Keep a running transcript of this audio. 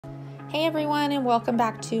Hey everyone, and welcome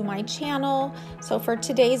back to my channel. So for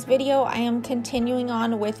today's video, I am continuing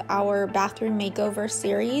on with our bathroom makeover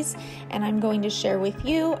series, and I'm going to share with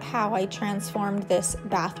you how I transformed this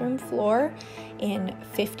bathroom floor in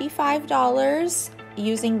 $55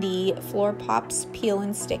 using the Floor Pops peel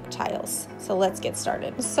and stick tiles. So let's get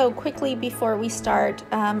started. So quickly before we start,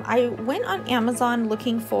 I went on Amazon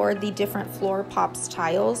looking for the different Floor Pops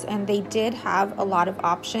tiles, and they did have a lot of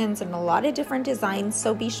options and a lot of different designs,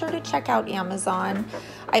 so be sure to check out Amazon.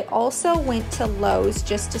 I also went to Lowe's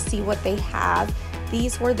just to see what they have.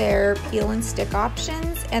 These were their peel and stick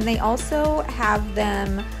options, and they also have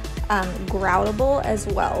them groutable as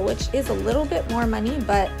well, which is a little bit more money,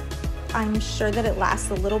 but I'm sure that it lasts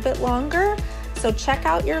a little bit longer. So check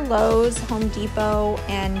out your Lowe's, Home Depot,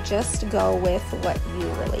 and just go with what you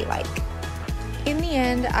really like. In the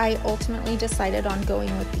end, I ultimately decided on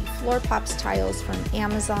going with the Floor Pops tiles from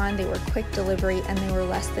Amazon. They were quick delivery and they were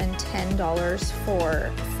less than $10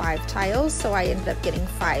 for 5 tiles, so I ended up getting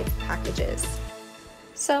 5 packages.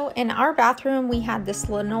 So in our bathroom, we had this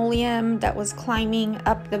linoleum that was climbing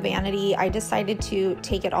up the vanity. I decided to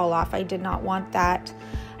take it all off. I did not want that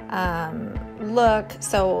look,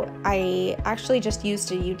 so I actually just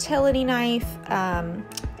used a utility knife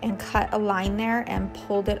and cut a line there and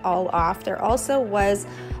pulled it all off. There also was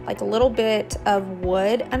like a little bit of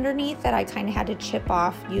wood underneath that I kind of had to chip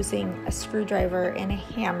off using a screwdriver and a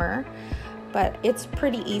hammer, but it's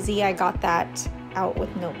pretty easy. I got that out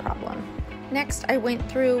with no problem. Next, I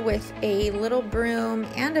went through with a little broom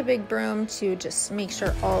and a big broom to just make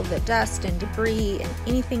sure all the dust and debris and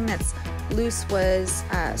anything that's loose was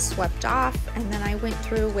swept off. And then I went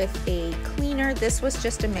through with a cleaner. This was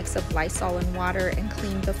just a mix of Lysol and water, and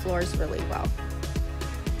cleaned the floors really well.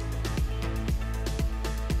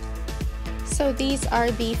 So these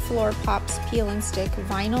are the Floor Pops peel and stick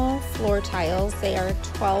vinyl floor tiles. They are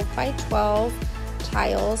 12 by 12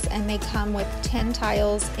 tiles, and they come with 10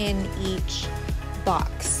 tiles in each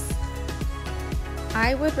box.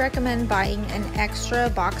 I would recommend buying an extra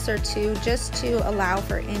box or two just to allow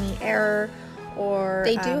for any error, or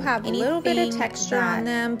they do have a little bit of texture on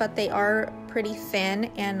them, but they are pretty thin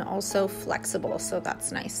and also flexible, so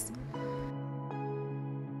that's nice.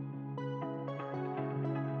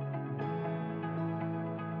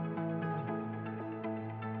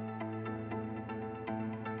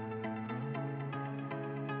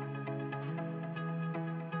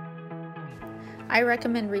 I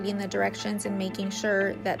recommend reading the directions and making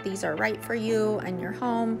sure that these are right for you and your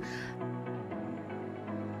home.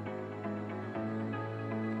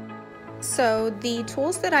 So the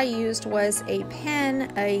tools that I used was a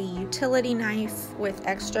pen, a utility knife with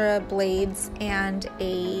extra blades, and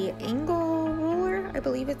a angle ruler, I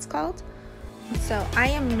believe it's called. So I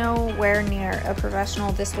am nowhere near a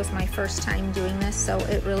professional. This was my first time doing this, so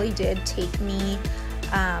it really did take me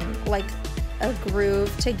like a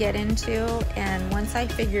groove to get into, and once I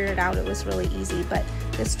figured it out, it was really easy. But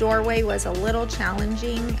this doorway was a little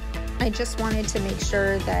challenging. I just wanted to make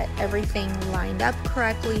sure that everything lined up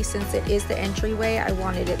correctly. Since it is the entryway, I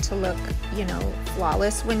wanted it to look, you know,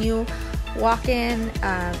 flawless when you walk in,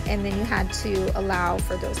 and then you had to allow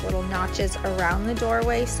for those little notches around the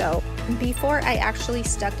doorway. So before I actually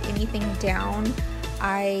stuck anything down,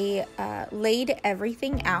 I laid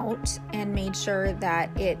everything out and made sure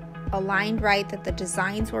that it aligned right, that the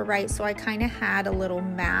designs were right, so I kind of had a little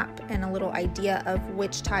map and a little idea of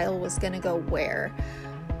which tile was going to go where.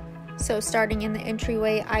 So starting in the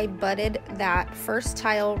entryway, I butted that first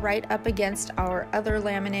tile right up against our other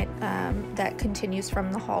laminate that continues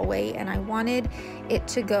from the hallway, and I wanted it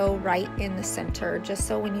to go right in the center, just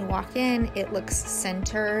so when you walk in, it looks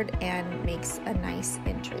centered and makes a nice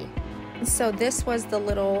entry. So this was the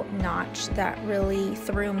little notch that really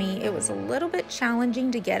threw me. It was a little bit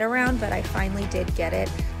challenging to get around, but I finally did get it.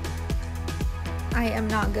 I am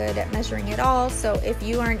not good at measuring at all, so if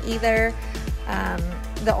you aren't either,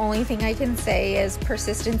 the only thing I can say is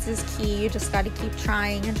persistence is key. You just got to keep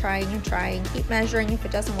trying and trying and trying. Keep measuring. If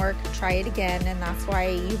it doesn't work, try it again, and that's why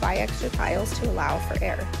you buy extra tiles, to allow for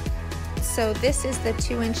error. So this is the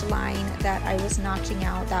 2-inch line that I was notching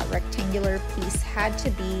out. That rectangular piece had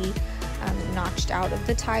to be notched out of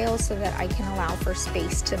the tile so that I can allow for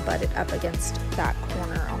space to butt it up against that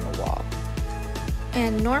corner on the wall.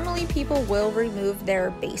 And normally people will remove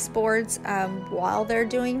their baseboards while they're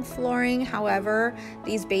doing flooring. However,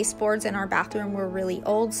 these baseboards in our bathroom were really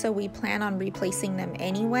old, so we plan on replacing them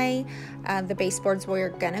anyway. The baseboards we're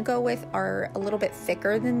gonna go with are a little bit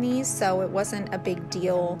thicker than these, so it wasn't a big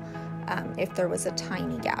deal if there was a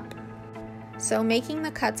tiny gap. So making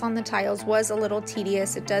the cuts on the tiles was a little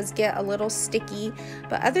tedious. It does get a little sticky,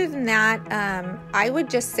 but other than that, I would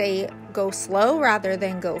just say go slow rather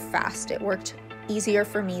than go fast. It worked easier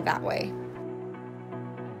for me that way.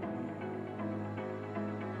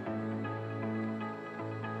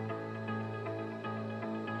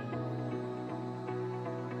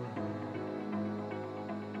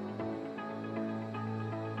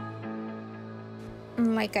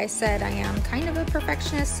 Like I said, I am kind of a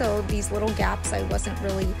perfectionist, so these little gaps I wasn't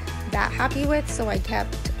really that happy with, so I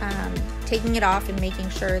kept taking it off and making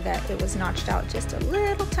sure that it was notched out just a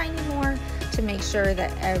little tiny more to make sure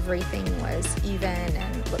that everything was even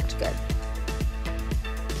and looked good.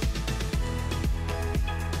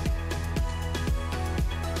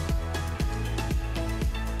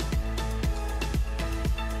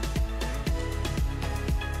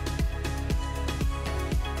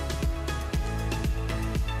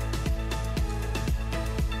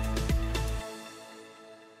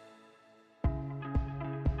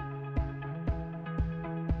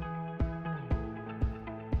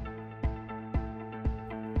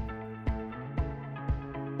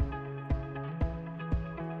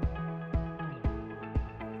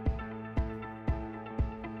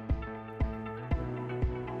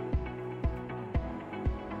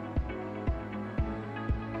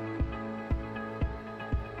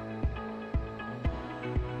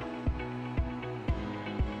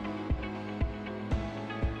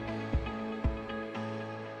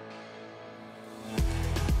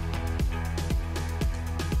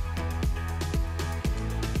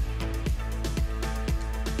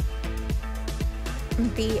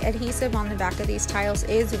 The adhesive on the back of these tiles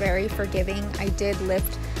is very forgiving. I did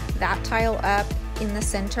lift that tile up in the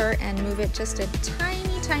center and move it just a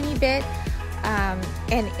tiny bit,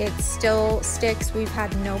 and it still sticks. We've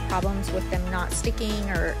had no problems with them not sticking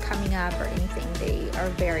or coming up or anything. They are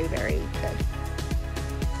very good.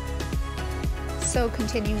 So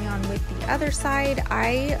continuing on with the other side,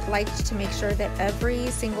 I liked to make sure that every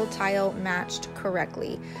single tile matched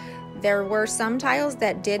correctly. There were some tiles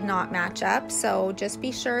that did not match up, so just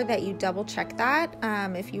be sure that you double check that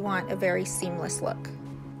if you want a very seamless look.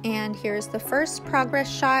 And here's the first progress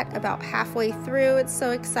shot about halfway through. It's so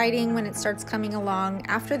exciting when it starts coming along.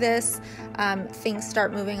 After this, things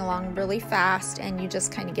start moving along really fast and you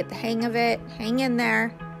just kind of get the hang of it. Hang in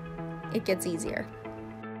there, it gets easier.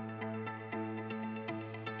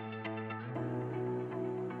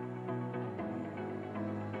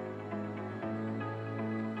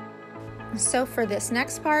 So for this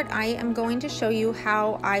next part, I am going to show you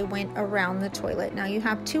how I went around the toilet. Now you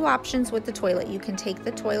have two options with the toilet. You can take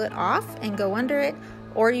the toilet off and go under it,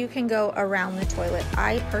 or you can go around the toilet.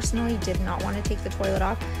 I personally did not want to take the toilet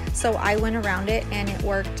off, so I went around it and it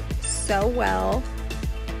worked so well.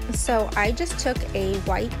 So I just took a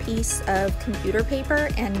white piece of computer paper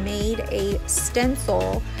and made a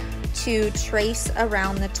stencil to trace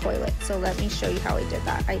around the toilet. So let me show you how I did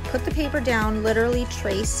that. I put the paper down, literally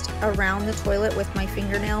traced around the toilet with my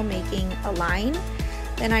fingernail, making a line.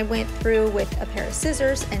 Then I went through with a pair of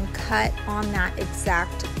scissors and cut on that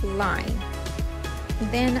exact line.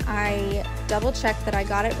 Then I double checked that I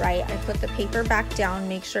got it right. I put the paper back down,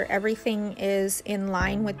 make sure everything is in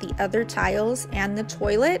line with the other tiles and the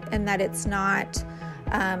toilet, and that it's not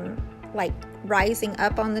like rising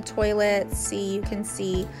up on the toilet. See, you can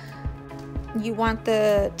see you want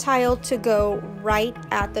the tile to go right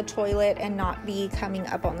at the toilet and not be coming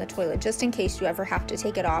up on the toilet, just in case you ever have to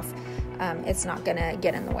take it off. It's not gonna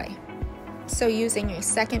get in the way. So using a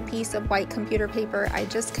second piece of white computer paper, I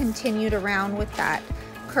just continued around with that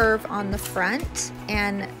curve on the front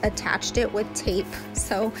and attached it with tape.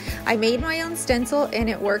 So I made my own stencil and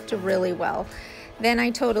it worked really well. Then I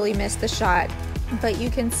totally missed the shot, but you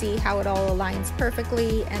can see how it all aligns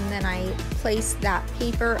perfectly, and then I placed that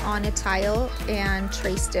paper on a tile and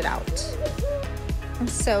traced it out.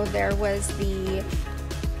 So there was the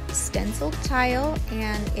stenciled tile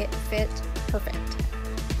and it fit perfect.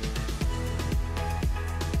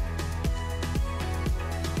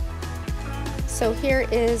 So here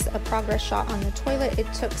is a progress shot on the toilet.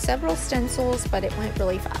 It took several stencils, but it went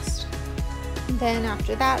really fast. Then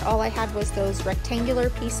after that, all I had was those rectangular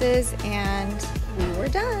pieces and we were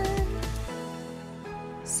done.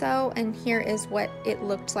 So, and here is what it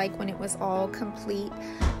looked like when it was all complete.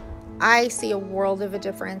 I see a world of a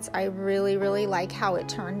difference. I really like how it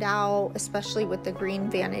turned out, especially with the green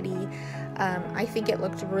vanity. I think it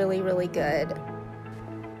looked really good.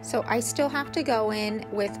 So I still have to go in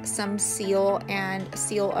with some seal and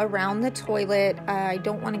seal around the toilet. I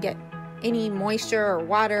don't want to get any moisture or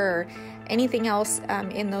water or anything else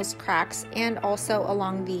in those cracks, and also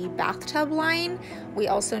along the bathtub line we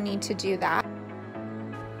also need to do that.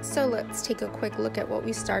 So let's take a quick look at what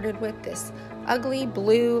we started with, this ugly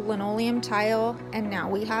blue linoleum tile, and now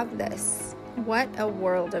we have this. What a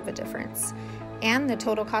world of a difference. And the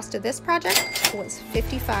total cost of this project was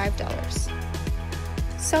 $55.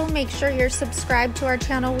 So make sure you're subscribed to our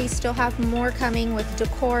channel. We still have more coming with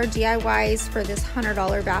decor DIYs for this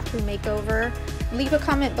 $100 bathroom makeover. Leave a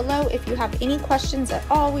comment below if you have any questions at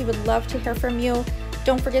all. We would love to hear from you.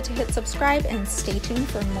 Don't forget to hit subscribe and stay tuned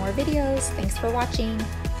for more videos. Thanks for watching.